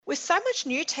With so much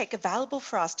new tech available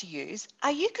for us to use,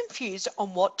 are you confused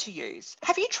on what to use?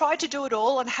 Have you tried to do it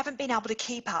all and haven't been able to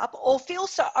keep up, or feel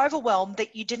so overwhelmed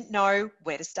that you didn't know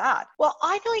where to start? Well,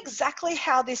 I know exactly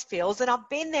how this feels and I've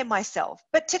been there myself.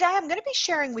 But today I'm going to be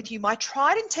sharing with you my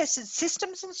tried and tested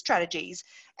systems and strategies,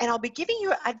 and I'll be giving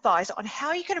you advice on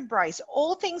how you can embrace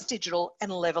all things digital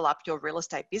and level up your real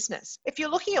estate business. If you're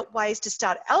looking at ways to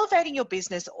start elevating your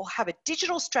business or have a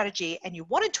digital strategy and you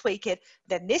want to tweak it,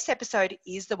 then this episode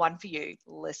is the one for you.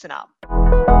 Listen up.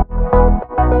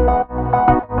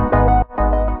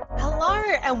 Hello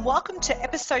and welcome to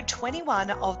episode 21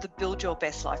 of the Build Your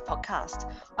Best Life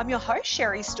podcast. I'm your host,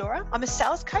 Sherry Storer. I'm a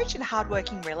sales coach and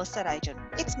hardworking real estate agent.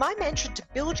 It's my mantra to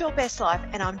build your best life,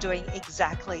 and I'm doing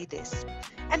exactly this.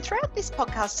 And throughout this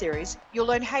podcast series, you'll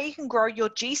learn how you can grow your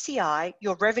GCI,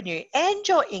 your revenue, and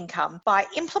your income by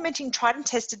implementing tried and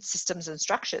tested systems and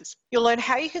structures. You'll learn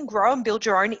how you can grow and build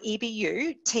your own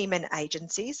EBU, team and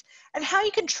agencies, and how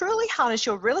you can truly harness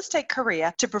your real estate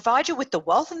career to provide you with the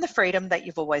wealth and the freedom that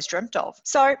you've always dreamt of.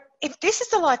 So if this is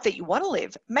the life that you want to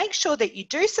live, make sure that you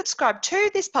do subscribe to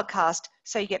this podcast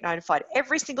so you get notified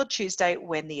every single Tuesday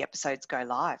when the episodes go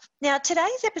live. Now,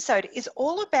 today's episode is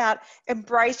all about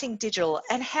embracing digital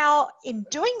and how in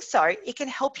doing so, it can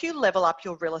help you level up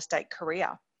your real estate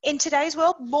career. In today's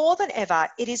world, more than ever,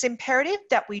 it is imperative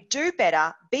that we do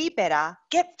better,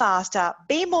 get faster,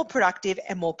 be more productive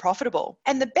and more profitable.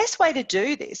 And the best way to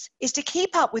do this is to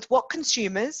keep up with what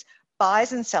consumers,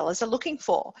 buyers and sellers are looking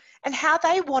for and how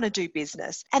they want to do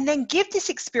business, and then give this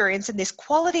experience and this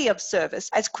quality of service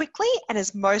as quickly and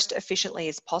as most efficiently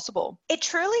as possible. It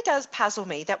truly does puzzle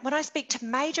me that when I speak to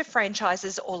major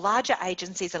franchises or larger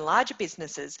agencies and larger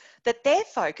businesses, that their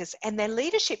focus and their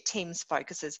leadership team's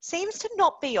focuses seems to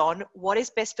not be on what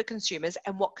is best for consumers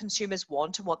and what consumers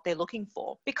want and what they're looking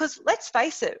for. Because let's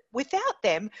face it, without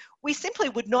them, we simply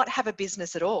would not have a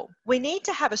business at all. We need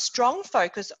to have a strong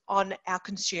focus on our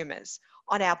consumers,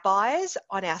 on our buyers,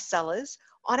 on our sellers,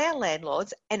 on our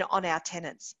landlords, and on our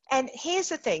tenants. And here's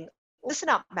the thing, listen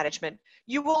up, management.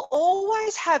 You will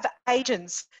always have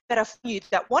agents that are for you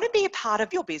that want to be a part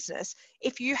of your business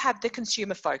if you have the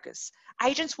consumer focus.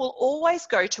 Agents will always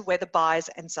go to where the buyers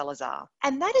and sellers are.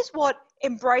 And that is what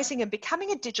embracing and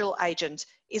becoming a digital agent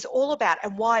is all about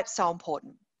and why it's so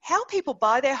important. How people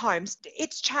buy their homes,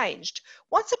 it's changed.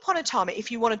 Once upon a time,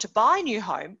 if you wanted to buy a new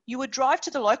home, you would drive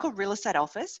to the local real estate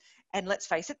office, and let's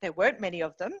face it, there weren't many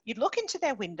of them. You'd look into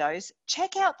their windows,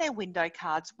 check out their window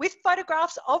cards with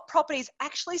photographs of properties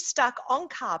actually stuck on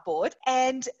cardboard.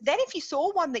 And then if you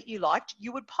saw one that you liked,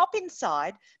 you would pop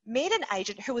inside, meet an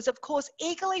agent who was of course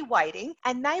eagerly waiting,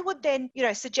 and they would then,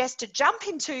 suggest to jump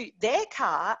into their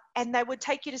car and they would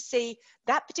take you to see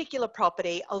that particular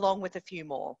property along with a few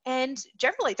more. And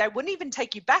generally they wouldn't even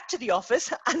take you back to the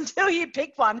office until you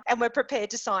picked one and were prepared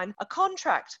to sign a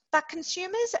contract. But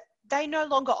consumers, they no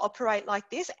longer operate like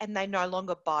this and they no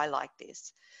longer buy like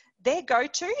this. Their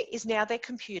go-to is now their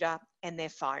computer and their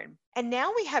phone. And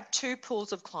now we have two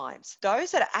pools of clients,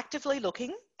 those that are actively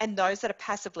looking and those that are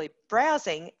passively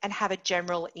browsing and have a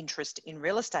general interest in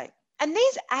real estate. And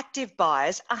these active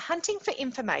buyers are hunting for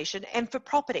information and for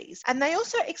properties, and they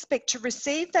also expect to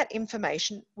receive that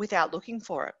information without looking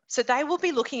for it. So they will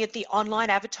be looking at the online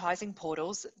advertising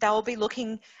portals. They will be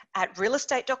looking at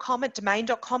realestate.com, at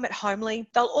domain.com, at Homely.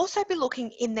 They'll also be looking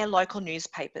in their local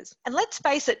newspapers. And let's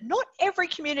face it, not every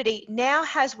community now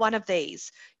has one of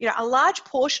these. A large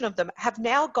portion of them have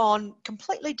now gone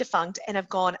completely defunct and have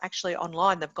gone actually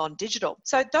online. They've gone digital.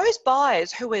 So those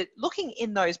buyers who are looking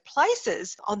in those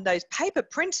places on those paper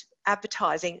print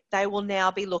advertising, they will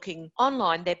now be looking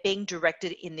online. They're being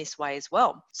directed in this way as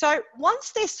well. So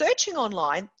once they're searching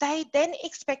online, they then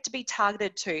expect to be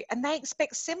targeted to, and they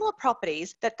expect similar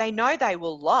properties that they know they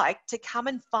will like to come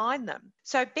and find them.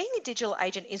 So being a digital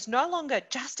agent is no longer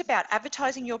just about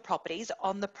advertising your properties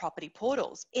on the property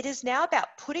portals. It is now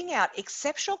about putting out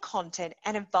exceptional content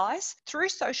and advice through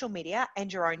social media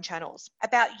and your own channels,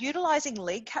 about utilizing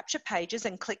lead capture pages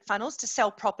and ClickFunnels to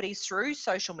sell properties through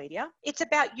social media. It's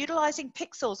about utilizing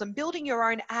pixels and building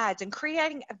your own ads and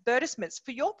creating advertisements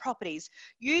for your properties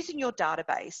using your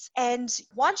database. And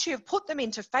once you've put them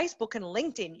into Facebook and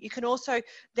LinkedIn, you can also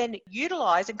then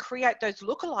utilize and create those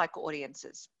lookalike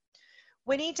audiences.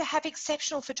 We need to have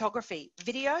exceptional photography,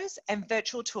 videos, and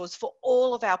virtual tours for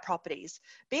all of our properties,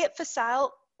 be it for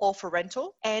sale or for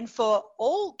rental, and for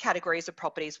all categories of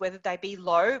properties, whether they be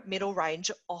low, middle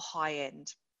range, or high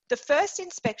end. The first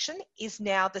inspection is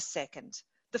now the second.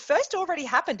 The first already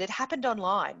happened. It happened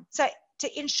online. So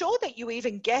to ensure that you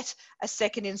even get a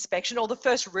second inspection or the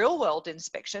first real world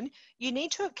inspection, you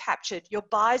need to have captured your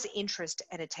buyer's interest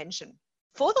and attention.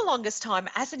 For the longest time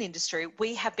as an industry,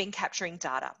 we have been capturing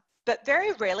data. But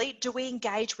very rarely do we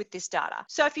engage with this data.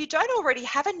 So if you don't already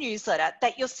have a newsletter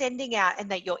that you're sending out and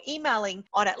that you're emailing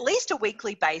on at least a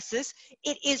weekly basis,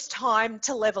 it is time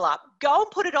to level up. Go and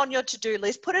put it on your to-do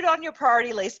list, put it on your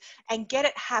priority list, and get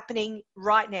it happening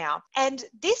right now. And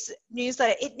this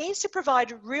newsletter, it needs to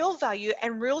provide real value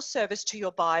and real service to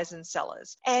your buyers and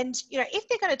sellers. And if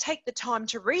they're going to take the time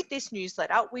to read this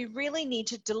newsletter, we really need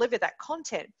to deliver that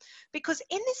content, because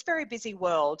in this very busy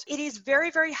world, it is very,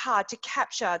 very hard to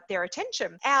capture their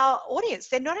attention. Our audience,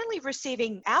 they're not only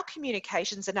receiving our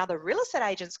communications and other real estate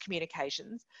agents'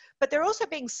 communications, but they're also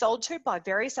being sold to by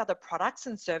various other products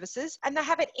and services, and they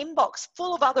have an inbox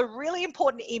full of other really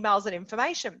important emails and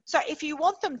information. So if you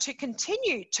want them to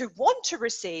continue to want to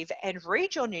receive and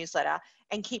read your newsletter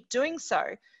and keep doing so,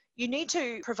 you need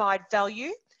to provide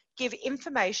value, give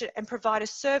information, and provide a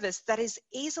service that is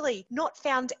easily not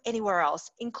found anywhere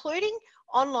else, including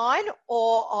online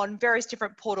or on various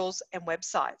different portals and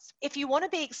websites. If you want to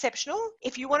be exceptional,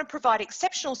 if you want to provide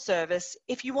exceptional service,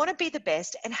 if you want to be the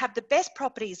best and have the best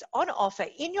properties on offer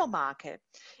in your market,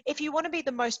 if you want to be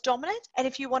the most dominant, and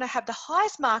if you want to have the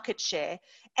highest market share,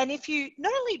 and if you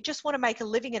not only just want to make a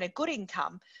living and a good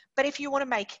income, but if you want to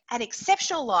make an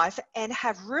exceptional life and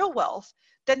have real wealth,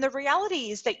 then the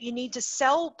reality is that you need to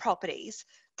sell properties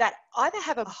that either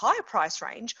have a higher price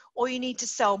range, or you need to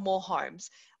sell more homes.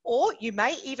 Or you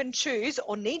may even choose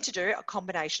or need to do a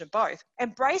combination of both.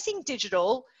 Embracing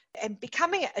digital and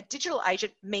becoming a digital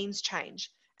agent means change.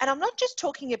 And I'm not just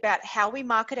talking about how we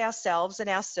market ourselves and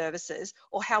our services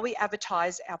or how we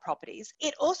advertise our properties.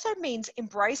 It also means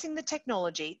embracing the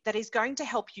technology that is going to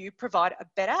help you provide a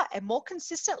better and more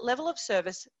consistent level of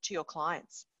service to your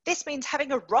clients. This means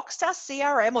having a rockstar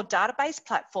CRM or database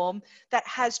platform that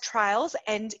has trails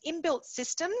and inbuilt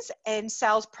systems and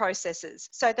sales processes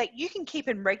so that you can keep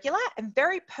in regular and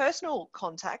very personal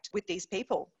contact with these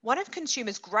people. One of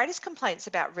consumers' greatest complaints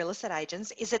about real estate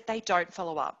agents is that they don't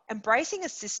follow up. Embracing a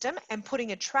system and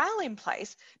putting a trail in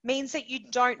place means that you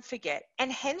don't forget,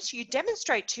 and hence you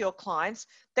demonstrate to your clients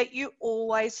that you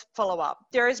always follow up.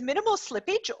 There is minimal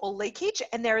slippage or leakage,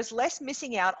 and there is less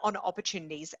missing out on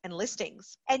opportunities and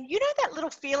listings. And you know that little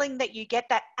feeling that you get,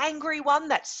 that angry one,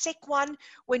 that sick one,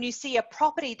 when you see a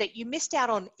property that you missed out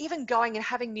on even going and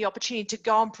having the opportunity to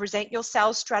go and present your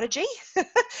sales strategy,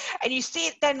 and you see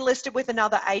it then listed with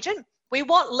another agent? We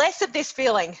want less of this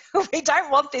feeling. We don't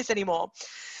want this anymore.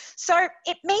 So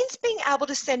it means being able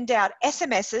to send out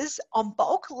SMSs on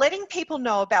bulk, letting people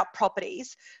know about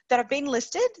properties that have been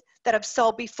listed, that have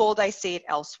sold before they see it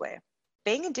elsewhere.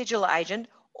 Being a digital agent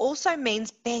also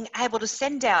means being able to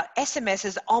send out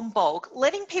SMSs on bulk,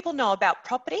 letting people know about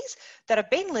properties that have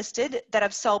been listed, that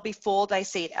have sold before they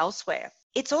see it elsewhere.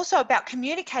 It's also about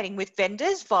communicating with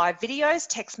vendors via videos,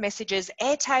 text messages,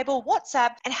 Airtable,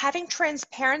 WhatsApp, and having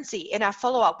transparency in our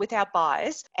follow-up with our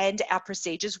buyers and our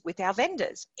procedures with our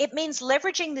vendors. It means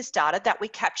leveraging this data that we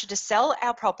capture to sell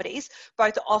our properties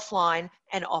both offline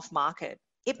and off-market.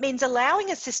 It means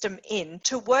allowing a system in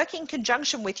to work in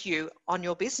conjunction with you on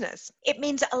your business. It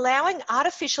means allowing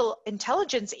artificial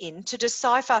intelligence in to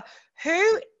decipher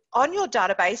who on your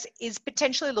database is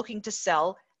potentially looking to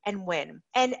sell and when,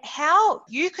 and how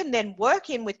you can then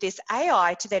work in with this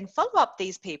AI to then follow up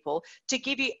these people to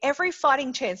give you every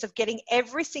fighting chance of getting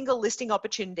every single listing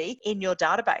opportunity in your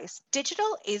database.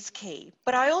 Digital is key,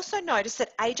 but I also notice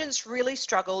that agents really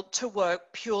struggle to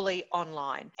work purely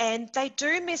online, and they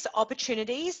do miss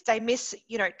opportunities. They miss,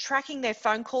 tracking their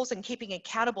phone calls and keeping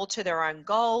accountable to their own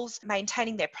goals,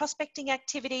 maintaining their prospecting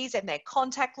activities and their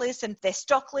contact lists and their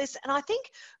stock lists. And I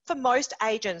think for most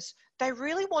agents, they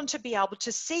really want to be able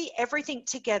to see everything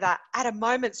together at a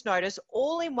moment's notice,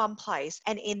 all in one place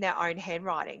and in their own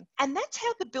handwriting. And that's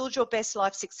how the Build Your Best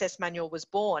Life Success Manual was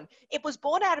born. It was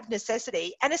born out of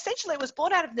necessity, and essentially it was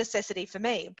born out of necessity for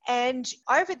me. And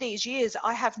over these years,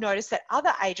 I have noticed that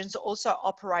other agents also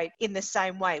operate in the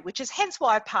same way, which is hence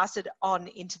why I passed it on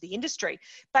into the industry.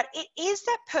 But it is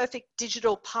that perfect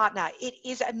digital partner. It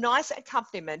is a nice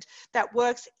accompaniment that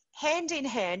works hand in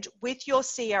hand with your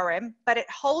CRM, but it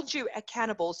holds you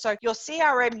accountable. So your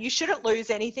CRM, you shouldn't lose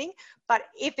anything, but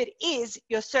if it is,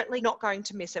 you're certainly not going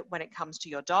to miss it when it comes to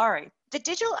your diary. The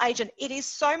digital agent, it is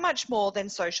so much more than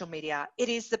social media. It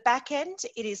is the back end,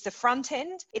 it is the front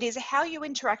end, it is how you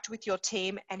interact with your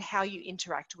team and how you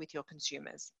interact with your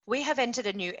consumers. We have entered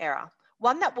a new era,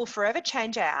 one that will forever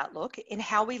change our outlook in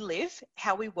how we live,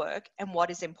 how we work, and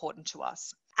what is important to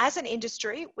us. As an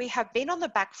industry, we have been on the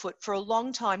back foot for a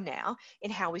long time now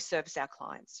in how we service our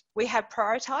clients. We have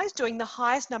prioritised doing the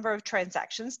highest number of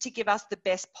transactions to give us the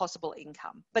best possible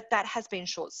income, but that has been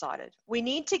short-sighted. We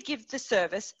need to give the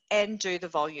service and do the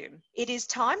volume. It is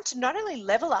time to not only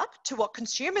level up to what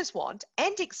consumers want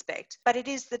and expect, but it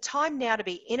is the time now to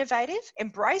be innovative,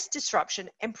 embrace disruption,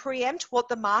 and preempt what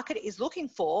the market is looking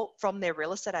for from their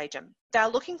real estate agent. They are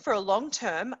looking for a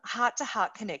long-term,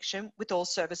 heart-to-heart connection with all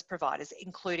service providers,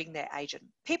 including their agent.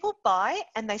 People buy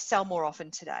and they sell more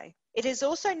often today. It is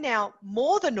also now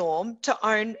more the norm to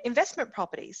own investment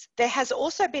properties. There has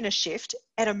also been a shift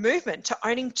and a movement to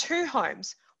owning two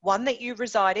homes, one that you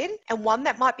reside in and one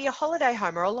that might be a holiday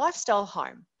home or a lifestyle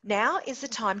home. Now is the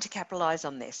time to capitalise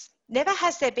on this. Never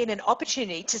has there been an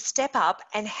opportunity to step up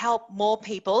and help more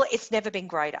people. It's never been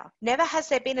greater. Never has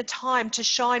there been a time to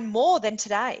shine more than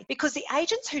today, because the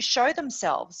agents who show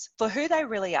themselves for who they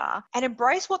really are and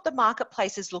embrace what the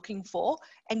marketplace is looking for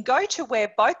and go to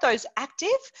where both those active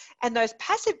and those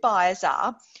passive buyers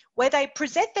are, where they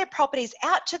present their properties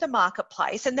out to the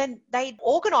marketplace and then they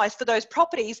organise for those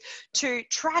properties to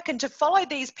track and to follow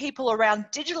these people around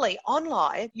digitally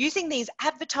online using these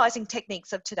advertising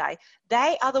techniques of today.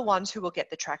 They are the ones who will get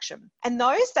the traction. And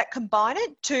those that combine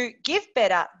it to give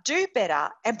better, do better,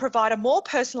 and provide a more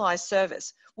personalised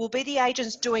service will be the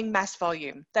agents doing mass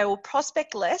volume. They will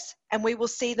prospect less and we will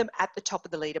see them at the top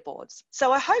of the leaderboards.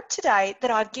 So I hope today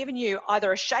that I've given you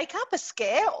either a shake up, a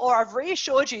scare, or I've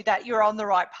reassured you that you're on the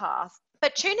right path.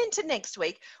 But tune into next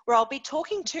week where I'll be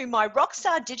talking to my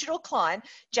rockstar digital client,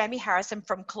 Jamie Harrison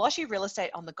from Koloshi Real Estate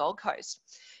on the Gold Coast.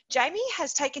 Jamie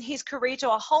has taken his career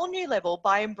to a whole new level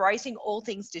by embracing all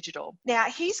things digital. Now,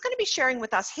 he's going to be sharing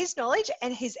with us his knowledge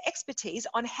and his expertise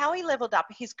on how he leveled up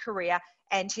his career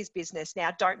and his business.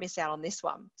 Now, don't miss out on this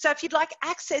one. So if you'd like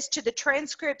access to the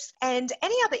transcripts and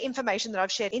any other information that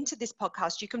I've shared into this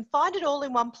podcast, you can find it all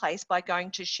in one place by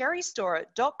going to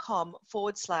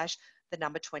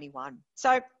sherrystora.com/21.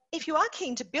 So if you are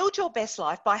keen to build your best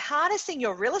life by harnessing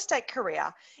your real estate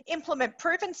career, implement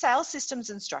proven sales systems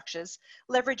and structures,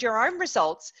 leverage your own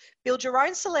results, build your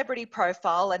own celebrity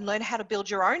profile, and learn how to build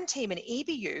your own team in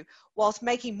EBU whilst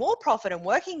making more profit and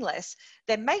working less,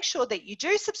 then make sure that you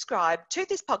do subscribe to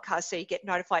this podcast so you get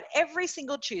notified every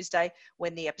single Tuesday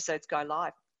when the episodes go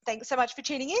live. Thanks so much for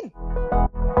tuning in.